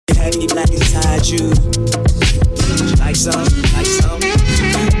have me black inside you. Like some, like some.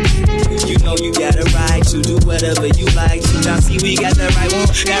 You know you got a right to do whatever you like to. Now see we got that right one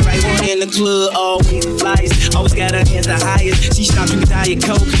in the club. Always flies, always got her hands the highest. She stopped drinking Diet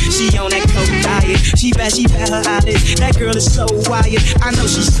Coke, she on that Coke diet. She bad her eyelids, that girl is so wired. I know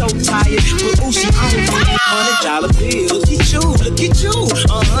she's so tired, but ooh she on $100 bills. Look at you,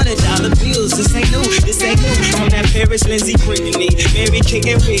 $100 bills. This ain't new. From that Paris, Lindsay, Brittany, Mary Kate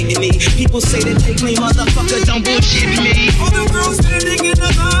and Whitney. People say that they clean, motherfucker, don't bullshit me. All the girls standing in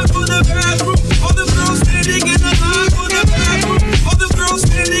the line for the bathroom. All the girls standing in the line for the bathroom. All the girls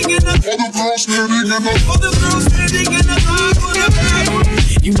standing in the line for the bathroom.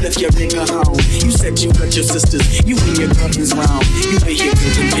 You left your nigga home. You said you got your sisters. You and your girlfriends round. You been here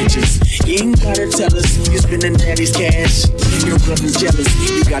cooking pictures. You ain't gotta tell us. You spending daddy's cash. Your brother's jealous.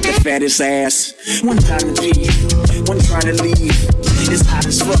 You got the fattest ass. One time to pee, one trying to leave. It's hot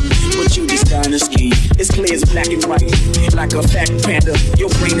as fuck, but you just dying to ski. It's clear as black and white, like a fat panda.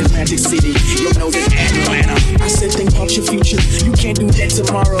 Your brain is Magic City, your nose is Atlanta. I said think about your future, you can't do that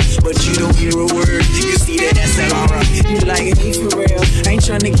tomorrow. But you don't hear a word, you see that SLR. You like, hey for real, I ain't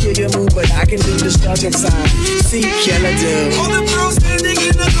trying to kill your mood, but I can do the startup sign. See, killer dude. All the girls standing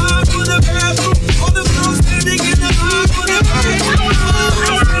in the line for the bathroom. All the girls standing in the line for the bathroom.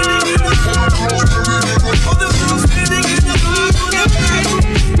 All the girls standing in the line for the bathroom.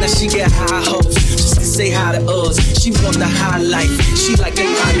 Now she get high hopes, just to say hi to us. She want the high life, she like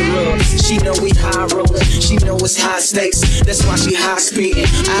them higher ups. She know we high rolling, she know it's high stakes. That's why she high speeding,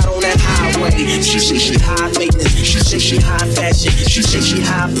 out on that highway. She say she high maintenance, she say she high fashion. She say she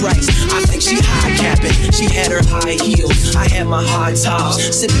high price, I think she high capping. She had her high heels, I had my high tops.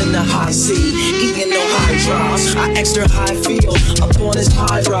 Sipping the high C, eating no high drops. I asked her how I feel, up on this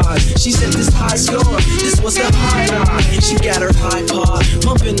high ride. She said this high score, this was the high ride. She got her high pod,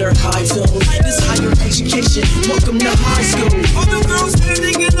 pumping her high tones. This higher education, welcome to high school. All the girls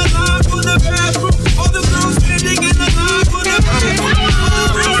standing in the line for the bathroom. All the girls standing in the line for the bathroom.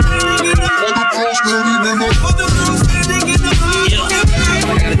 All the girls standing in the line for the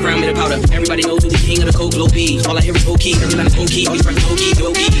bathroom. I got a crown made of powder. Everybody knows who the king of the coke low be. All I hear is O-key, everybody's O-key. Always rapping O-key,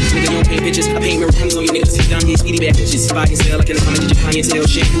 O-key. Nigga, don't paint pictures. I paint mirror rims on you niggas. Sit down here, speedy back bitches. Buy and sell, like in the comment, did you clientele?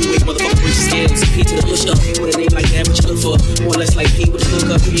 Shampoo, wait, motherfucker, bridge scales. P to the push up. With a name like that, what you look for? More or less like P with the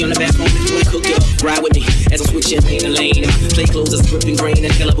hook up. Be on the bathroom if you wanna cook up. Ride with me as I'm switching lane to lane. And my play clothes is dripping grain.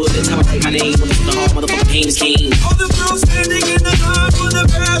 And hella bullets, how I write my name. Motherfucker hard, motherfucker pain is king. All the girls standing in the line for the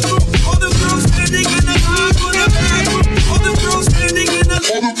bathroom. All the girls standing in the line for the bathroom. All the girls standing in the line.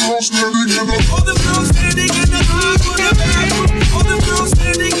 All the girls standing in the line. All the girls standing